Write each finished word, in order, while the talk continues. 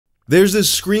There's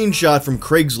this screenshot from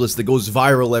Craigslist that goes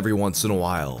viral every once in a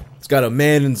while. It's got a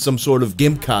man in some sort of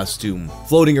gimp costume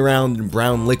floating around in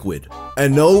brown liquid.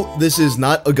 And no, this is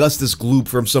not Augustus Gloop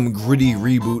from some gritty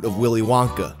reboot of Willy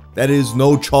Wonka. That is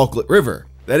no chocolate river.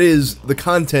 That is the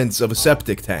contents of a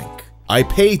septic tank. I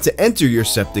pay to enter your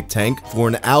septic tank for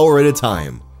an hour at a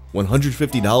time.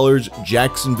 $150,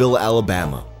 Jacksonville,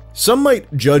 Alabama. Some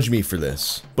might judge me for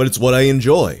this, but it's what I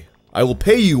enjoy. I will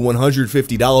pay you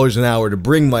 $150 an hour to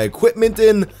bring my equipment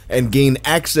in and gain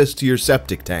access to your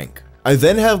septic tank. I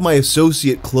then have my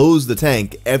associate close the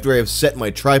tank after I have set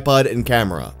my tripod and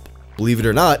camera up. Believe it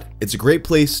or not, it's a great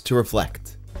place to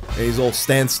reflect. And he's all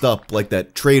stanced up like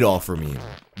that trade offer meme.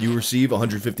 You receive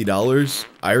 $150,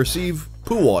 I receive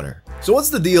poo water. So what's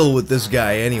the deal with this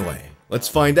guy anyway? Let's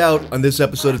find out on this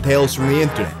episode of Tales from the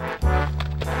Internet.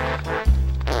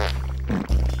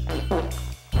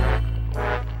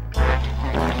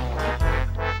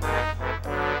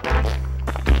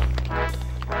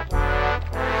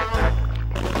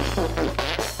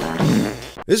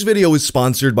 This video is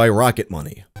sponsored by Rocket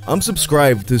Money. I'm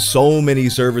subscribed to so many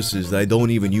services that I don't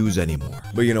even use anymore.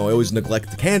 But you know, I always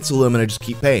neglect to cancel them and I just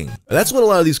keep paying. And that's what a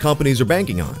lot of these companies are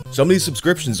banking on. Some of these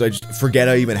subscriptions I just forget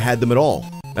I even had them at all.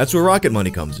 That's where Rocket Money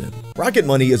comes in. Rocket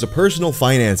Money is a personal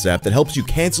finance app that helps you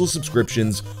cancel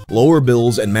subscriptions, lower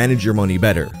bills, and manage your money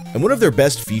better. And one of their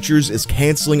best features is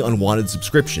canceling unwanted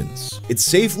subscriptions. It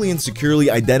safely and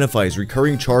securely identifies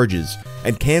recurring charges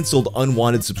and canceled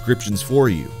unwanted subscriptions for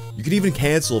you. You can even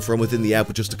cancel from within the app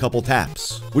with just a couple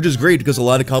taps, which is great because a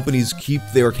lot of companies keep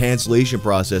their cancellation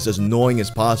process as annoying as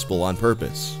possible on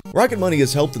purpose. Rocket Money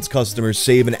has helped its customers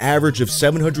save an average of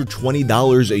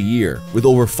 $720 a year, with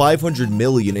over 500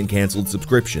 million in canceled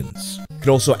subscriptions. You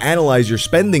can also analyze your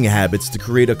spending habits to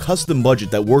create a custom budget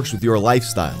that works with your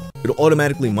lifestyle. It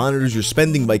automatically monitors your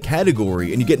spending by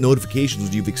category and you get notifications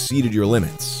when you've exceeded your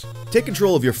limits. Take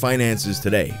control of your finances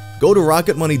today. Go to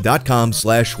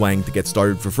rocketmoney.com/schwang to get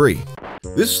started for free.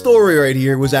 This story right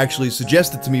here was actually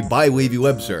suggested to me by Wavy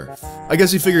Web Surf. I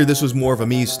guess he figured this was more of a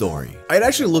me story. I had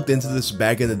actually looked into this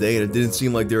back in the day and it didn't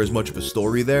seem like there was much of a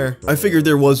story there. I figured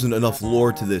there wasn't enough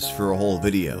lore to this for a whole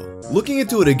video. Looking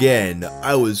into it again,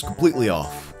 I was completely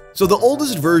off. So the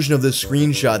oldest version of this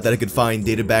screenshot that I could find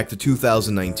dated back to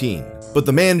 2019. But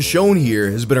the man shown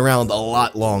here has been around a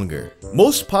lot longer.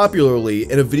 Most popularly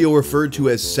in a video referred to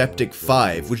as Septic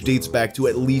 5, which dates back to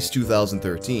at least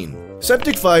 2013.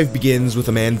 Septic 5 begins with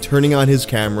a man turning on his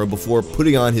camera before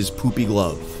putting on his poopy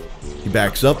glove. He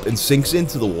backs up and sinks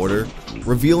into the water,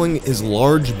 revealing his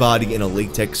large body in a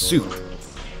latex suit.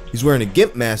 He's wearing a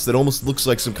gimp mask that almost looks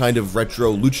like some kind of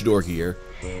retro luchador gear,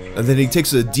 and then he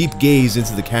takes a deep gaze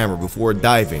into the camera before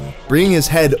diving, bringing his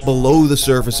head below the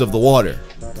surface of the water.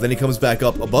 Then he comes back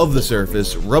up above the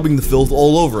surface, rubbing the filth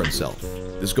all over himself.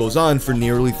 This goes on for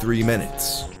nearly 3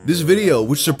 minutes. This video,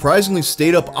 which surprisingly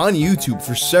stayed up on YouTube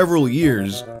for several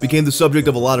years, became the subject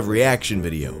of a lot of reaction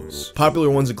videos.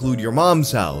 Popular ones include Your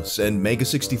Mom's House and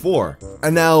Mega64.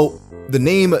 And now, the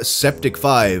name Septic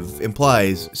 5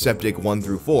 implies Septic 1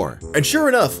 through 4. And sure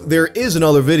enough, there is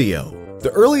another video.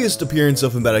 The earliest appearance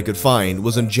of him that I could find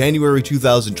was in January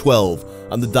 2012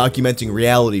 on the Documenting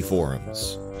Reality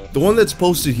forums. The one that's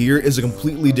posted here is a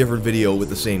completely different video with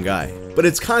the same guy, but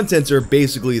its contents are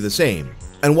basically the same.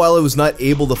 And while I was not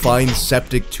able to find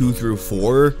Septic 2 through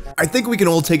 4, I think we can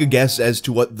all take a guess as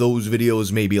to what those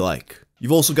videos may be like.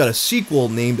 You've also got a sequel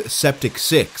named Septic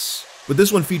 6, but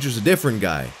this one features a different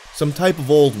guy, some type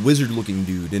of old wizard-looking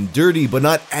dude in dirty but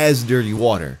not as dirty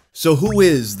water. So who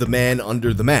is the man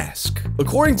under the mask?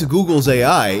 According to Google's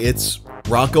AI, it's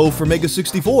Rocco from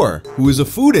Mega64, who is a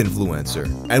food influencer,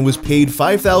 and was paid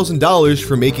 $5,000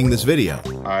 for making this video.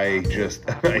 I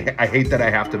hate that I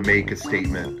have to make a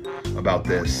statement about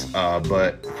this,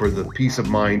 but for the peace of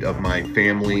mind of my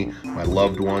family, my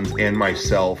loved ones, and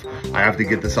myself, I have to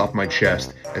get this off my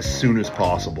chest as soon as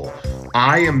possible.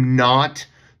 I am not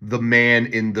the man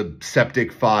in the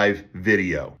Septic 5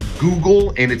 video.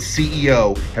 Google and its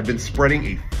CEO have been spreading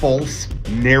a false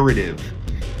narrative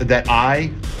that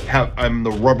I'm the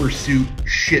rubber suit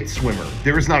shit swimmer.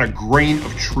 There is not a grain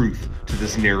of truth to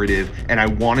this narrative, and I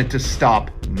want it to stop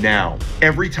now.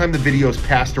 Every time the video is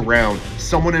passed around,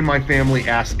 someone in my family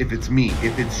asks if it's me,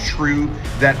 if it's true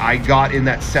that I got in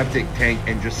that septic tank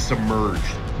and just submerged,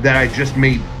 that I just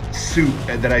made soup,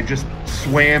 and that I just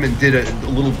swam and did a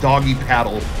little doggy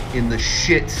paddle in the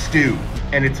shit stew,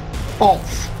 and it's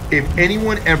false. If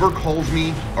anyone ever calls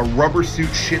me a rubber suit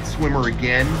shit swimmer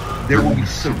again, there will be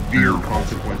severe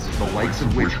consequences, the likes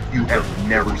of which you have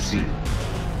never seen.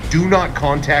 Do not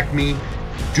contact me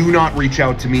do not reach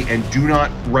out to me and do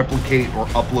not replicate or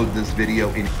upload this video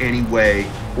in any way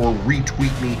or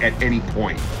retweet me at any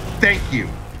point. Thank you.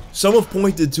 Some have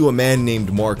pointed to a man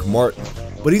named Mark Martin,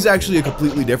 but he's actually a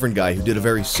completely different guy who did a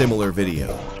very similar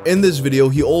video. In this video,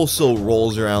 he also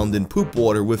rolls around in poop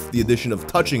water with the addition of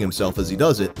touching himself as he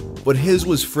does it, but his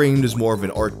was framed as more of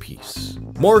an art piece.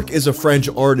 Mark is a French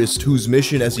artist whose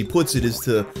mission, as he puts it, is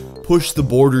to push the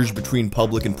borders between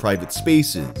public and private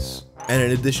spaces. And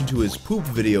in addition to his poop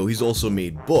video, he's also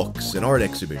made books and art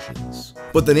exhibitions.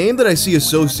 But the name that I see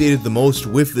associated the most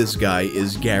with this guy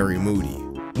is Gary Moody.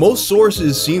 Most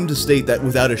sources seem to state that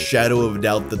without a shadow of a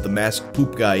doubt that the masked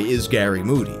poop guy is Gary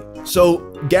Moody. So,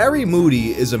 Gary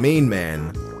Moody is a main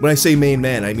man. When I say main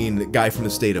man, I mean the guy from the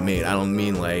state of Maine. I don't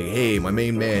mean like, hey, my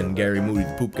main man, Gary Moody,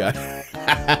 the poop guy.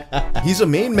 He's a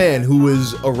main man who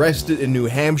was arrested in New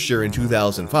Hampshire in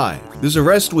 2005. This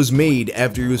arrest was made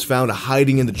after he was found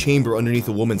hiding in the chamber underneath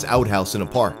a woman's outhouse in a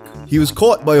park. He was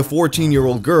caught by a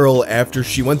 14-year-old girl after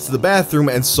she went to the bathroom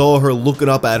and saw her looking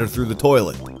up at her through the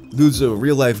toilet. Dude's a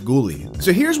real-life ghoulie.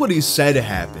 So here's what he said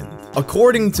happened.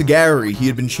 According to Gary, he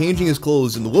had been changing his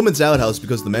clothes in the woman's outhouse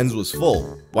because the men's was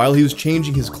full. While he was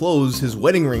changing his clothes, his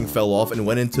wedding ring fell off and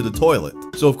went into the toilet.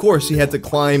 So of course, he had to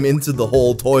climb into the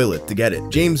whole toilet to get it.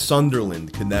 James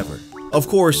Sunderland could never. Of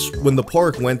course, when the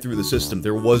park went through the system,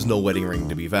 there was no wedding ring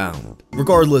to be found.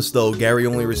 Regardless though, Gary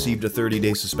only received a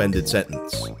 30-day suspended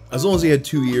sentence, as long as he had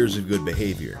 2 years of good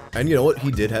behavior. And you know what? He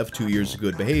did have 2 years of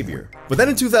good behavior. But then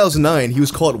in 2009, he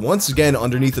was caught once again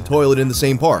underneath the toilet in the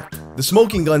same park. The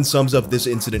smoking gun sums up this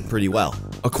incident pretty well.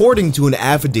 According to an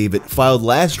affidavit filed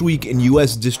last week in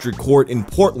U.S. District Court in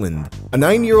Portland, a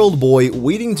 9-year-old boy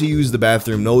waiting to use the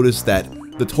bathroom noticed that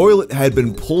the toilet had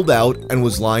been pulled out and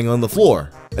was lying on the floor.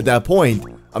 At that point,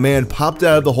 a man popped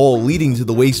out of the hole leading to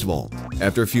the waste vault.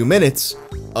 After a few minutes,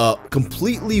 a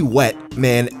completely wet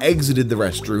man exited the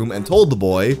restroom and told the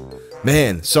boy,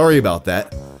 "Man, sorry about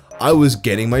that. I was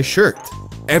getting my shirt."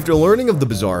 After learning of the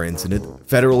bizarre incident,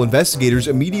 federal investigators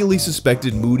immediately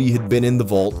suspected Moody had been in the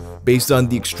vault based on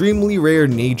the extremely rare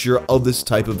nature of this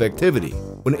type of activity.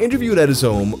 When interviewed at his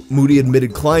home, Moody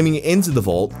admitted climbing into the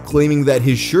vault, claiming that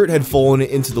his shirt had fallen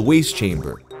into the waste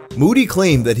chamber. Moody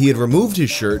claimed that he had removed his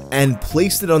shirt and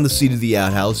placed it on the seat of the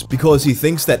outhouse because he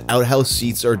thinks that outhouse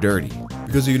seats are dirty.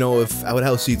 Because you know, if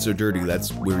outhouse seats are dirty,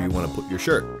 that's where you want to put your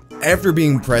shirt. After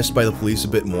being pressed by the police a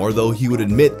bit more though, he would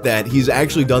admit that he's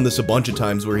actually done this a bunch of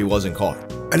times where he wasn't caught.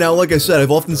 And now, like I said,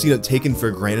 I've often seen it taken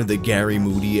for granted that Gary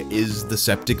Moody is the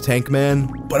septic tank man,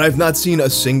 but I've not seen a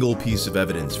single piece of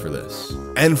evidence for this.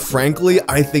 And frankly,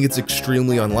 I think it's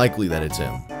extremely unlikely that it's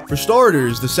him. For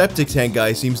starters, the septic tank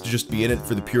guy seems to just be in it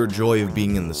for the pure joy of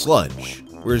being in the sludge,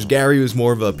 whereas Gary was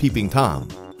more of a peeping Tom.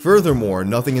 Furthermore,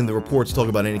 nothing in the reports talk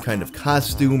about any kind of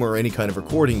costume or any kind of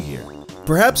recording gear.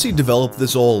 Perhaps he developed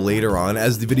this all later on,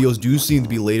 as the videos do seem to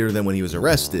be later than when he was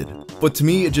arrested, but to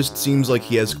me it just seems like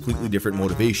he has completely different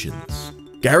motivations.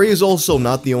 Gary is also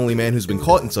not the only man who's been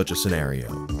caught in such a scenario.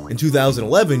 In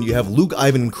 2011, you have Luke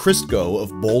Ivan Christko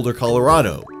of Boulder,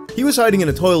 Colorado. He was hiding in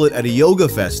a toilet at a yoga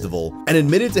festival and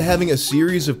admitted to having a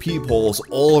series of peepholes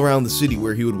all around the city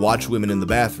where he would watch women in the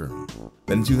bathroom.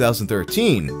 Then in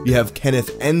 2013, you have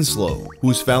Kenneth Enslow, who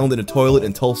was found in a toilet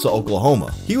in Tulsa,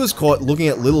 Oklahoma. He was caught looking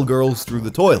at little girls through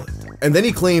the toilet. And then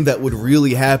he claimed that what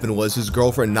really happened was his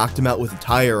girlfriend knocked him out with a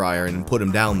tire iron and put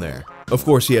him down there. Of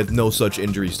course, he had no such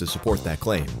injuries to support that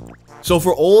claim. So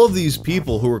for all of these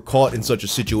people who were caught in such a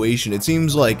situation, it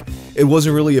seems like it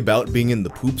wasn't really about being in the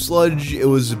poop sludge, it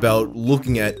was about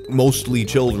looking at mostly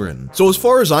children. So as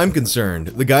far as I'm concerned,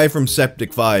 the guy from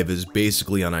Septic 5 is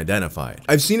basically unidentified.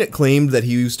 I've seen it claimed that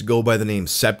he used to go by the name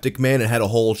Septic Man and had a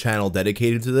whole channel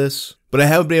dedicated to this, but I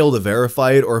haven't been able to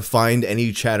verify it or find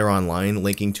any chatter online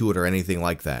linking to it or anything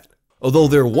like that. Although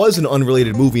there was an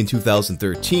unrelated movie in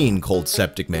 2013 called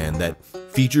Septic Man that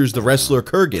features the wrestler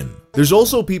Kurgan. There's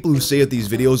also people who say that these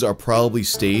videos are probably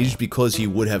staged because he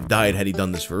would have died had he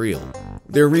done this for real.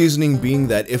 Their reasoning being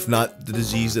that if not the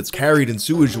disease that's carried in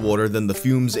sewage water, then the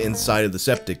fumes inside of the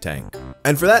septic tank.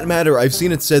 And for that matter, I've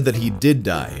seen it said that he did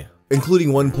die,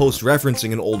 including one post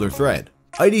referencing an older thread.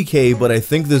 IDK, but I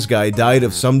think this guy died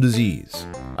of some disease.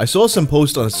 I saw some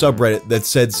post on a subreddit that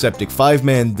said Septic 5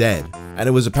 Man dead, and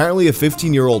it was apparently a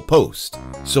 15-year-old post,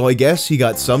 so I guess he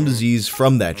got some disease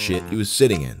from that shit he was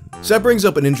sitting in. So that brings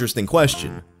up an interesting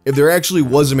question. If there actually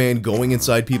was a man going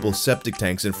inside people's septic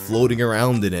tanks and floating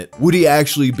around in it, would he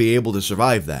actually be able to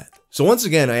survive that? So once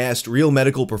again, I asked real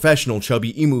medical professional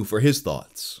Chubby Emu for his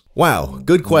thoughts. Wow,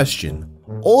 good question.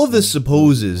 All of this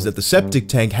supposes that the septic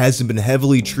tank hasn't been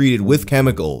heavily treated with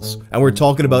chemicals, and we're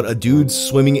talking about a dude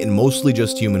swimming in mostly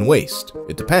just human waste.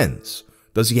 It depends.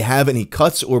 Does he have any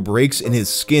cuts or breaks in his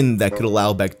skin that could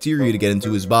allow bacteria to get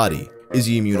into his body? Is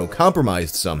he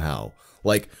immunocompromised somehow,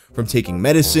 like from taking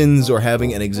medicines or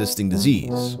having an existing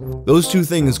disease? Those two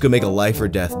things could make a life or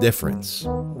death difference.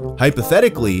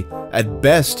 Hypothetically, at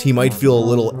best he might feel a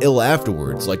little ill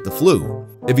afterwards, like the flu,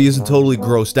 if he isn't totally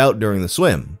grossed out during the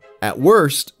swim. At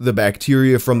worst, the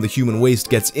bacteria from the human waste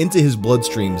gets into his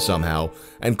bloodstream somehow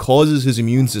and causes his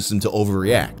immune system to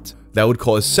overreact. That would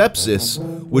cause sepsis,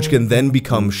 which can then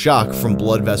become shock from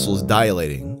blood vessels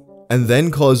dilating, and then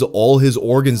cause all his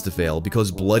organs to fail because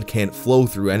blood can't flow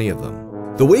through any of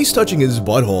them. The waste touching his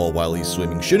butthole while he's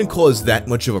swimming shouldn't cause that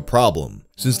much of a problem,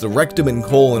 since the rectum and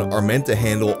colon are meant to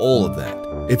handle all of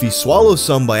that. If he swallows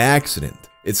some by accident,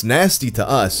 it's nasty to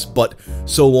us, but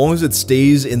so long as it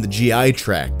stays in the GI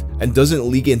tract and doesn't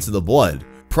leak into the blood,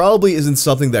 probably isn't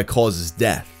something that causes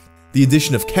death. The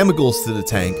addition of chemicals to the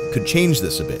tank could change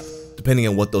this a bit, depending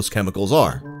on what those chemicals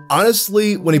are.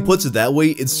 Honestly, when he puts it that way,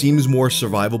 it seems more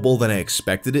survivable than I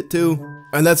expected it to.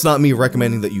 And that's not me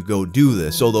recommending that you go do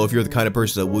this, although if you're the kind of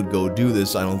person that would go do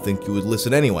this, I don't think you would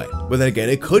listen anyway. But then again,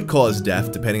 it could cause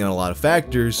death depending on a lot of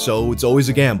factors, so it's always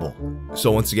a gamble.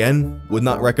 So once again, would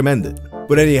not recommend it.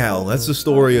 But anyhow, that's the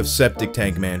story of Septic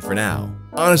Tank Man for now.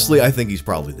 Honestly, I think he's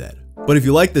probably dead. But if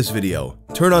you like this video,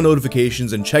 turn on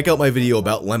notifications and check out my video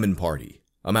about Lemon Party.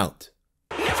 I'm out.